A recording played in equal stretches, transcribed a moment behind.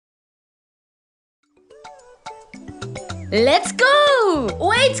Let's go!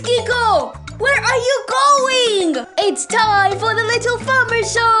 Wait, Kiko! Where are you going? It's time for the Little Farmer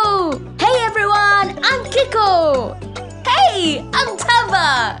Show! Hey everyone, I'm Kiko! Hey, I'm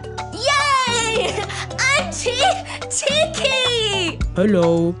Hava! Yay! I'm Tiki!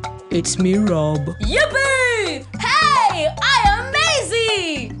 Hello, it's me, Rob. Yippee! Hey, I am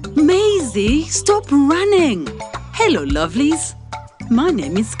Maisie! Maisie, stop running! Hello, lovelies. My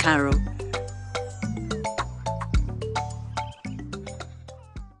name is Carol.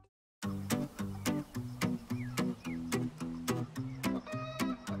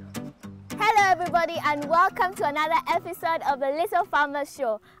 Hello everybody and welcome to another episode of the Little Farmer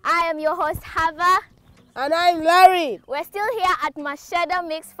Show. I am your host Hava. And I'm Larry. We're still here at Masheda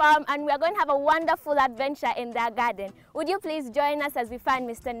Mixed Farm and we're going to have a wonderful adventure in their garden. Would you please join us as we find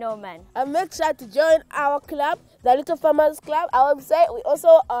Mr. Norman? And make sure to join our club, the Little Farmers Club, our website. We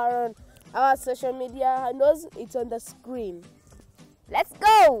also are on our social media handles. It's on the screen. Let's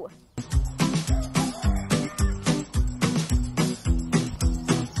go!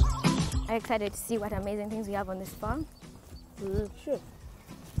 Are you excited to see what amazing things we have on this farm? Sure.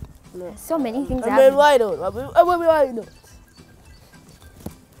 No. So many things. I mean, why not? Why not?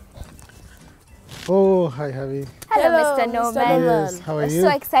 Oh, hi, Javi. Hello, Mr. Norman. Yes, how are you? We're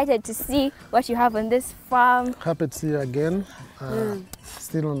so excited to see what you have on this farm. Happy to see you again.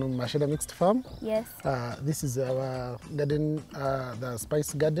 Still on Masheda Mixed Farm. Yes. This is our garden, the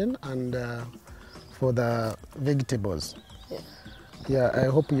spice garden, and for the vegetables. Yeah, I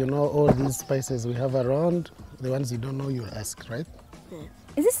hope you know all these spices we have around. The ones you don't know, you ask, right?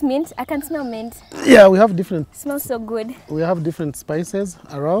 Is this mint? I can smell mint. Yeah, we have different. It smells so good. We have different spices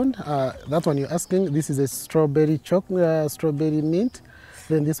around. That one you're asking. This is a strawberry strawberry mint.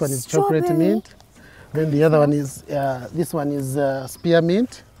 Then this one is chocolate mint. Then the other one is this one is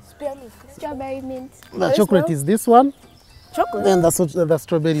spearmint. Spearmint. Strawberry mint. The chocolate is this one. Chocolate. Then the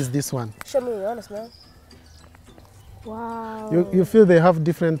strawberry is this one. Show me, you want to smell? Wow. You feel they have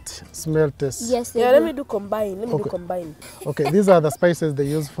different smell tastes? Yes, they Yeah, do. let me do combine. Okay, these are the spices they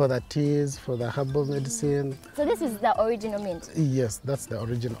use for the teas, for the herbal medicine. So this is the original mint. Yes, that's the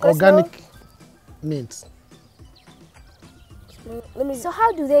original. Let's Organic mint. Let me. So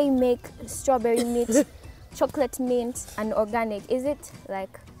how do they make strawberry mint, chocolate mint, and organic? Is it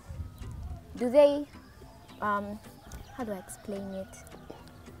like, do they, how do I explain it?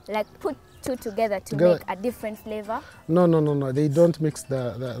 Like put two together to make a different flavor? No. They don't mix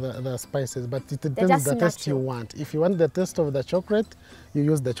the spices, but it depends on the taste you want. If you want the taste of the chocolate, you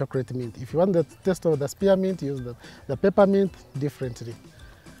use the chocolate mint. If you want the taste of the spearmint, you use the peppermint differently.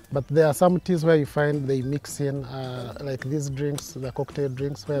 But there are some teas where you find they mix in, like these drinks, the cocktail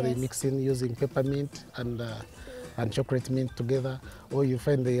drinks, where they mix in using peppermint and chocolate mint together, or you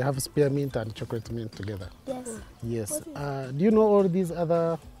find they have spearmint and chocolate mint together. Yes. Yes. Do you know all these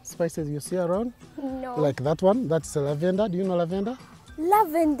other spices you see around? No. Like that one, that's lavender. Do you know lavender?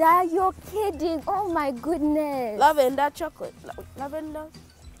 Lavender? You're kidding. Oh my goodness. Lavender chocolate. Lavender.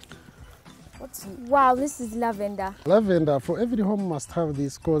 Wow, this is lavender. Lavender, for every home must have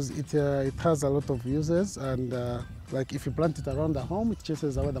this because it has a lot of uses, and like if you plant it around the home, it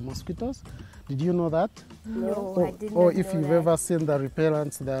chases away the mosquitoes. Did you know that? No, I didn't Or know if you've that. ever seen the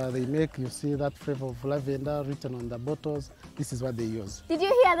repellents that they make, you see that flavor of lavender written on the bottles. This is what they use. Did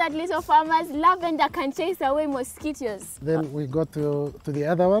you hear that, little farmers? Lavender can chase away mosquitoes. Then we go to the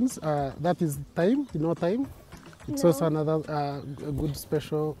other ones. That is thyme. You know thyme? It's also another good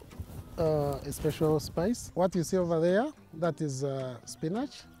special spice. What you see over there, that is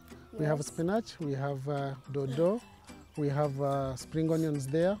spinach. We have spinach. We have dodo. We have spring onions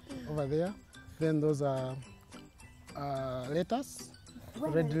there, over there. Then those are lettuce,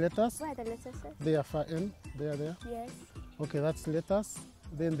 red lettuce. Where are the lettuces? They are far in. They are there. Yes. Okay, that's lettuce.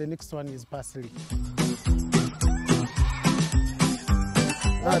 Then the next one is parsley.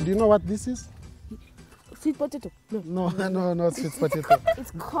 Do you know what this is? Sweet potato. No, sweet potato.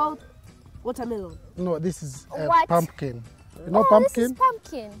 It's called watermelon. No, this is What? pumpkin. You know Oh, pumpkin? this is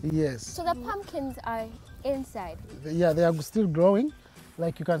pumpkin. Yes. So the pumpkins are inside. Yeah, they are still growing.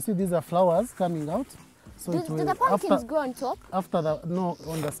 Like you can see, these are flowers coming out. So Do the pumpkins grow on top?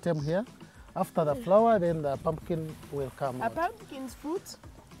 on the stem here. After the flower, then the pumpkin will come A out. pumpkin's fruit.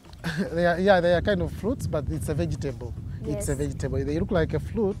 They are kind of fruits, but it's a vegetable. Yes. It's a vegetable. They look like a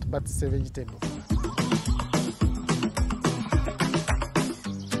fruit, but it's a vegetable.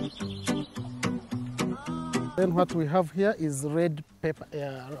 Then what we have here is red pepper,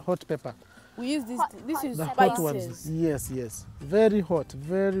 hot pepper. We use this. This is The spices. hot ones. Yes. Very hot.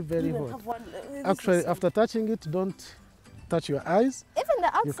 Very hot. Have one. Actually, after touching it, don't touch your eyes. Even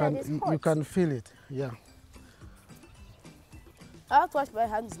the outside is hot. You can feel it. Yeah. I have to wash my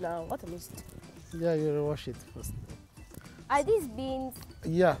hands now. What a mist. Yeah, you wash it first. Are these beans?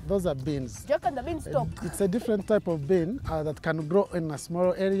 Yeah, those are beans. Joke on the beanstalk. It's a different type of bean that can grow in a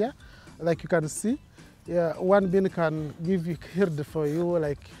small area. Like you can see, yeah, one bean can give you yield for you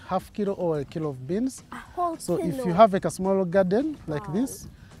like half kilo or a kilo of beans. A whole So kilo. if you have like a small garden like this,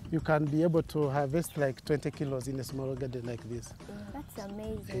 you can be able to harvest like 20 kilos in a small garden like this. That's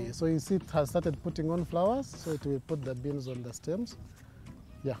amazing. So you see it has started putting on flowers, so it will put the beans on the stems.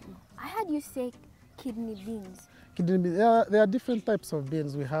 Yeah. I heard you say kidney beans. Kidney beans, there are different types of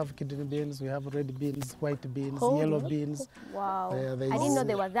beans. We have kidney beans, we have red beans, white beans, yellow beans. Wow. there I is- didn't know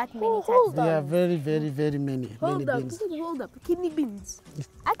there were that many types. There are very, very, very many Hold up, beans. hold up. Kidney beans.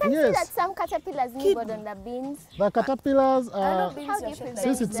 I can see Yes. that some caterpillars nibbled on the beans. The caterpillars I know are, beans How do are you shaped prevent like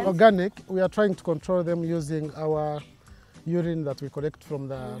since it's them? organic, we are trying to control them using our urine that we collect from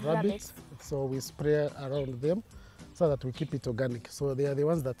the rabbits. Rabbits. So we spray around them so that we keep it organic. So they are the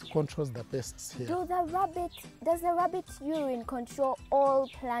ones that controls the pests here. Does the rabbit's urine control all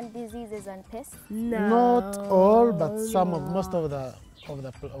plant diseases and pests? Not all, but some of most of the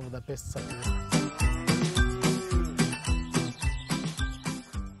pests are here.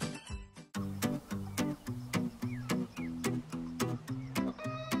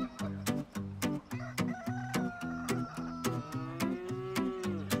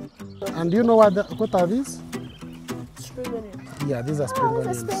 And do you know what are these? Spring onion. Yeah, these are spring Oh, the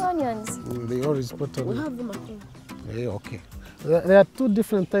onions. spring onions. They always put on. We have them at home. Yeah, okay. There are two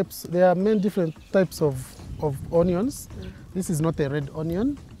different types. There are many different types of onions. This is not a red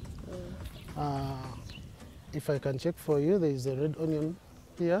onion. If I can check for you, there is a red onion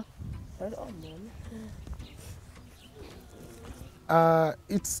here. Red onion.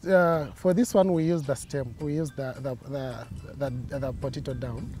 It's for this one we use the stem. We use the potato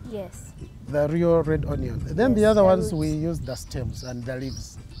down. Yes. The real red onion. Then the other ones we use the stems and the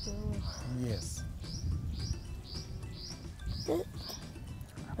leaves. Yes.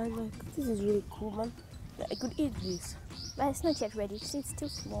 I like, this is really cool, man. I could eat this. But it's not yet ready. See, it's too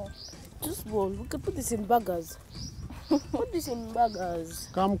small. Too small. We could put this in burgers. Put this in burgers.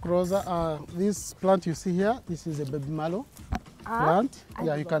 Come closer. This plant you see here, this is a baby mallow plant.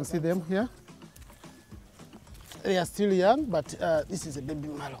 Yeah, you can see them here. They are still young, but this is a baby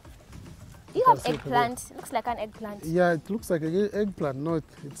mallow. You have eggplant. Looks like an eggplant. Yeah, it looks like an eggplant. No,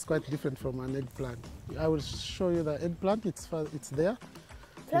 it's quite different from an eggplant. I will show you the eggplant. It's there.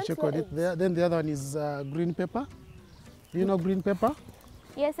 You check on it there. Then the other one is green pepper. Do you know green pepper?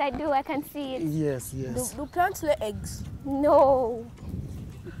 Yes, I do. I can see it. Yes, yes. Do plants lay eggs? No.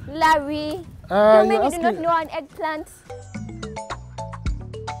 Larry, you you're mean you do not asking- know an eggplant?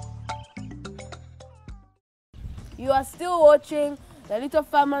 You are still watching the Little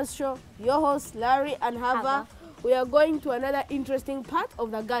Farmers Show. Your hosts Larry and Hava. Hava. We are going to another interesting part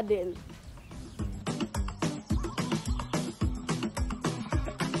of the garden.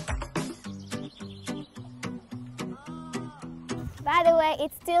 By the way,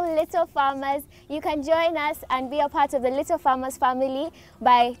 it's still Little Farmers. You can join us and be a part of the Little Farmers family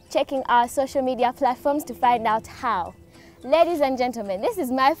by checking our social media platforms to find out how. Ladies and gentlemen, this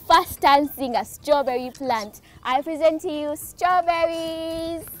is my first time seeing a strawberry plant. I present to you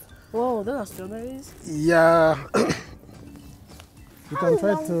strawberries. Whoa, those are strawberries. Yeah. You can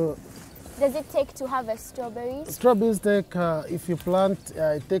try to. Does it take to harvest strawberries? Strawberries take, if you plant,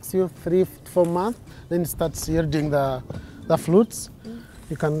 it takes you 3 to 4 months. Then it starts yielding the fruits.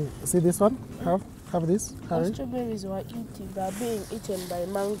 You can see this one. Have this. The Harry. strawberries were eating. They are being eaten by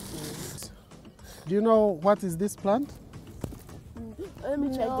monkeys. Do you know what is this plant? Let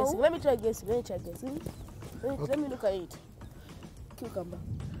me try No. guessing. Let me try guessing. Let me look at it. Cucumber.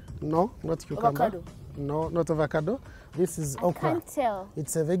 No, not cucumber. Avocado. No, not avocado. This is I okra. can't tell.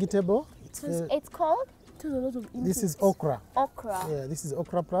 It's a vegetable. It's called There's a lot of insects. This is okra. okra. Yeah, this is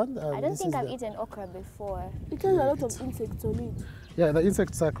okra plant. I don't this think is I've the- eaten okra before. It has a lot of insects on it. Yeah, the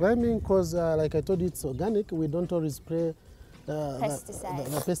insects are climbing because, like I told you, it's organic. We don't always spray Pesticides.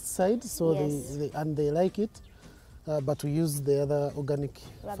 the pesticides, so Yes. they like it. But we use the other organic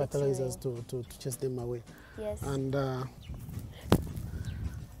Rabbit fertilizers to chase them away. Yes. And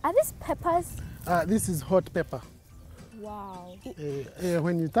Are these peppers? this is hot pepper. Wow.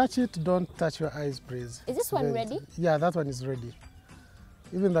 When you touch it, don't touch your eyes, please. Is this It's one very- ready? Yeah, that one is ready.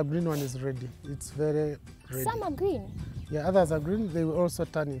 Even the green one is ready. It's very ready. Some are green. Yeah, others are green. They will also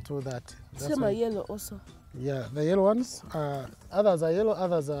turn into that. That's Some are why- yellow also. Yeah, the yellow ones, others are yellow,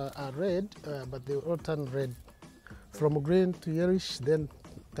 others are red, but they all turn red. From green to yellowish, then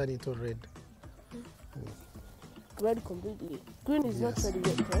turn into red. Red completely. Green is not Yes. ready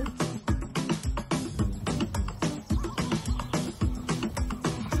yet, right?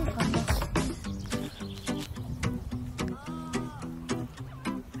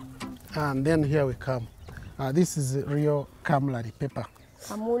 And then here we come. This is real kamulari pepper.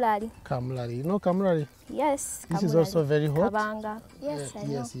 Kamulari. Kamulari. You know kamulari? Yes. This is also very hot. Kabanga. Yes, I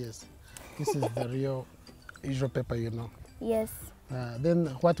know. Yes, yes. This is the real usual pepper, you know. Yes. Then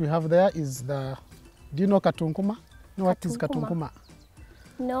what we have there is the, do you know katunkuma? You know what is katunkuma?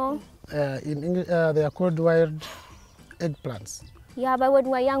 No. In English, they are called wild eggplants. Yeah, but when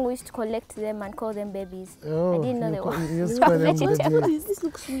we were young, we used to collect them and call them babies. Oh, I didn't know they were. You used to call them babies. This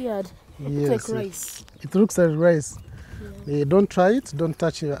looks weird. Yes, It's like rice. It looks like rice. Yeah. Don't try it. Don't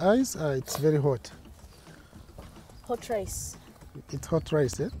touch your eyes. It's very hot. Hot rice. It's hot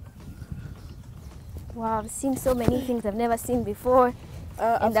rice, eh? Wow, I've seen so many things I've never seen before in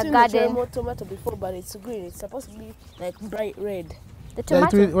I've the seen garden. the tomato before, but it's green. It's supposed to be like bright red. The Yeah,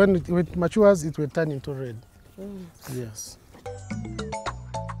 tomato. when it matures, it will turn into red. Yes.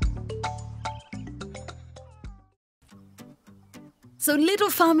 So little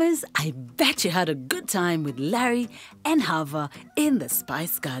farmers, I bet you had a good time with Larry and Hava in the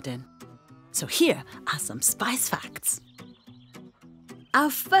spice garden. So here are some spice facts. Our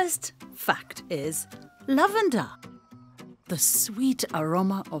first fact is lavender, the sweet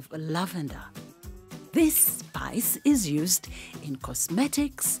aroma of lavender. This spice is used in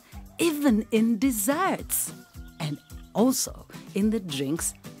cosmetics, even in desserts, and also in the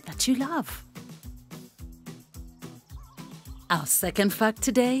drinks that you love. Our second fact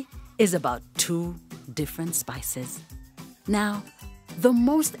today is about two different spices. Now, the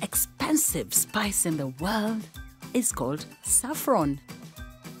most expensive spice in the world is called saffron.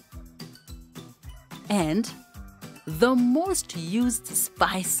 And the most used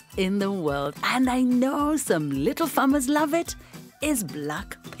spice in the world, and I know some little farmers love it, is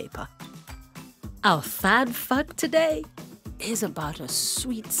black pepper. Our third fact today is about a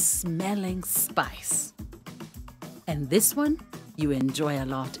sweet-smelling spice. And this one you enjoy a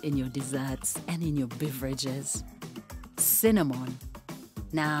lot in your desserts and in your beverages. Cinnamon.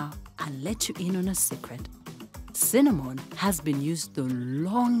 Now, I'll let you in on a secret. Cinnamon has been used the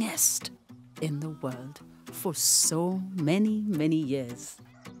longest in the world for so many, many years.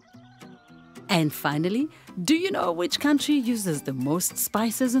 And finally, do you know which country uses the most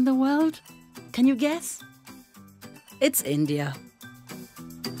spices in the world? Can you guess? It's India.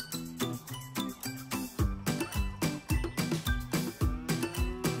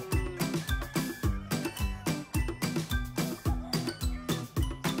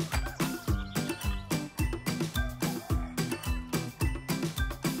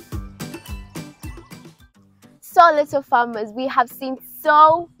 So little farmers, we have seen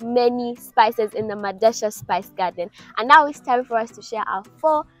so many spices in the Masheda Spice Garden, and now it's time for us to share our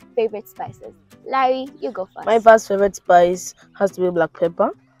 4 favorite spices. Larry, you go first. My first favorite spice has to be black pepper.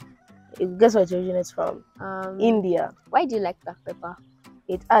 Guess what it originates from? India. Why do you like black pepper?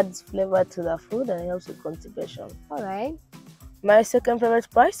 It adds flavor to the food and it helps with constipation. All right. My second favorite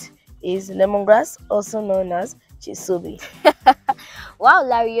spice is lemongrass, also known as chisubi. Wow,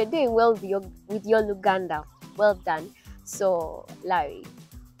 Larry, you're doing well with your Luganda. Well done. So, Larry,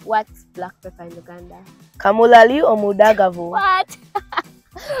 what's black pepper in Luganda? Kamulali or mudagavu. What?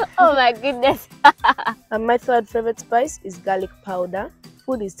 Oh my goodness. And my third favorite spice is garlic powder.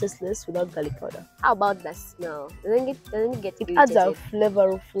 Food is tasteless without garlic powder. How about the smell? Doesn't it get It adds a irritated?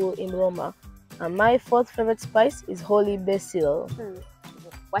 flavorful aroma. And my fourth favorite spice is holy basil.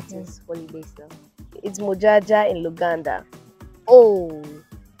 What is holy basil? It's mujaja in Luganda. Oh,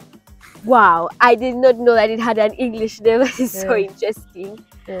 wow. I did not know that it had an English name. This is so interesting.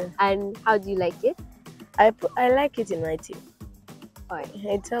 Yeah. And how do you like it? I like it in my tea. Alright.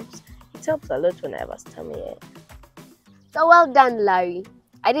 It helps a lot when I have a stomach. So well done, Larry.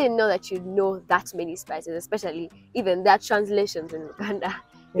 I didn't know that you know that many spices, especially even their translations in Uganda.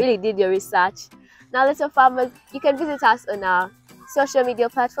 Really did your research. Now, little farmers, you can visit us on our social media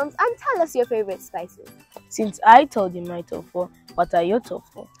platforms and tell us your favorite spices. Since I told you my top 4, what are your top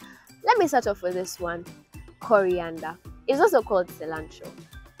 4? Let me start off with this one, coriander. It's also called cilantro.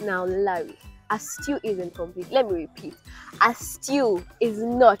 Now, Larry, a stew isn't complete. Let me repeat. A stew is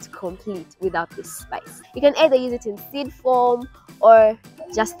not complete without this spice. You can either use it in seed form or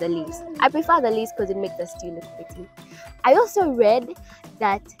just the leaves. I prefer the leaves because it makes the stew look pretty. I also read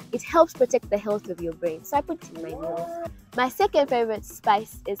that it helps protect the health of your brain, so I put it in my meals. My second favorite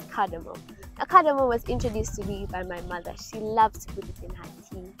spice is cardamom. Now, cardamom was introduced to me by my mother. She loves to put it in her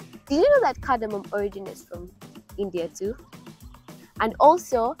tea. Did you know that cardamom originates from India too? And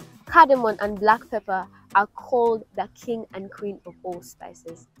also, cardamom and black pepper are called the king and queen of all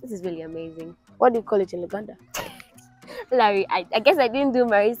spices. This is really amazing. What do you call it in Uganda? Larry, I guess I didn't do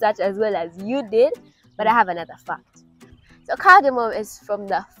my research as well as you did, but I have another fact. So cardamom is from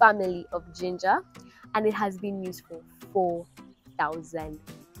the family of ginger, and it has been used for 4,000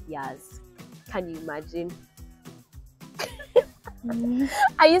 years. Can you imagine?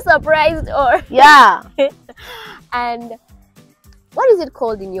 Are you surprised or? Yeah. And what is it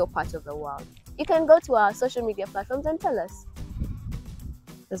called in your part of the world? You can go to our social media platforms and tell us.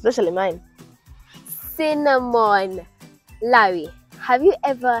 Especially mine. Cinnamon. Larry, have you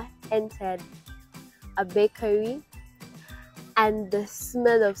ever entered a bakery and the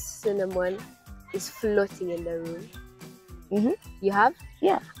smell of cinnamon is floating in the room? Mm-hmm. You have?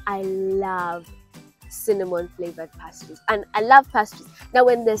 Yeah. I love cinnamon flavored pastries, and I love pastries. Now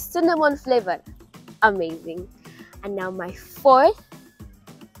when there's cinnamon flavored, amazing. And now my fourth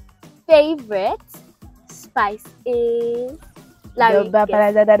favorite spice is Larry.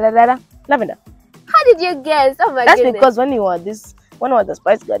 Lavender. How did you guess? Oh my That's goodness. because when you were the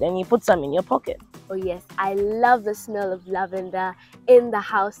spice garden, you put some in your pocket. Oh yes, I love the smell of lavender in the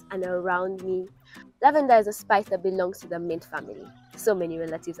house and around me. Lavender is a spice that belongs to the mint family. So many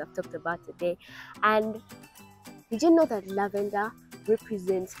relatives I've talked about today. And did you know that lavender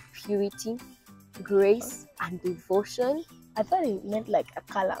represents purity, grace, and devotion? I thought it meant like a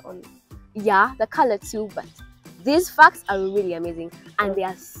color on. Yeah, the color too, but these facts are really amazing, and there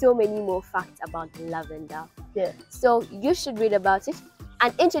are so many more facts about lavender. Yeah. So you should read about it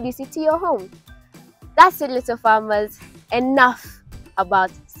and introduce it to your home. That's it, little farmers. Enough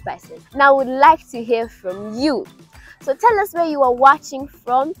about spices. Now I would like to hear from you. So tell us where you are watching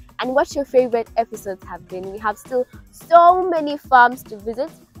from and what your favorite episodes have been. We have still so many farms to visit,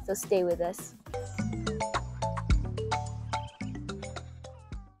 so stay with us.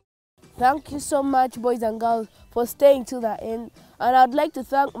 Thank you so much, boys and girls, for staying to the end. And I'd like to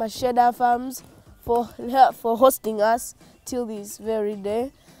thank Masheda Farms for hosting us till this very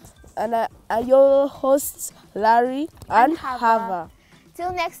day. And are your hosts, Larry and Hava.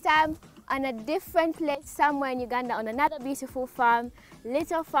 Till next time, on a different place somewhere in Uganda on another beautiful farm,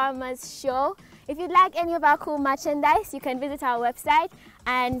 Little Farmers Show. If you'd like any of our cool merchandise, you can visit our website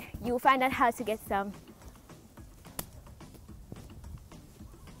and you'll find out how to get some.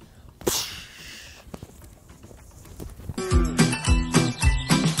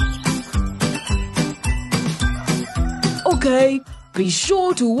 Okay, be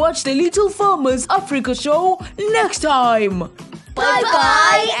sure to watch the Little Farmers Africa show next time.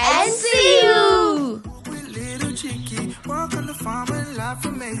 Bye-bye and see you! We're little cheeky, walk on the farm and laugh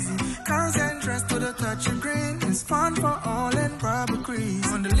amazing. Cows and dress with a touch of green. It's fun for all and rubber grease.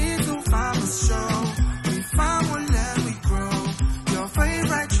 On the Little Farmers Show, we farm, we learn, we grow. Your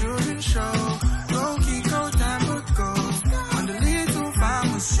favorite children's show.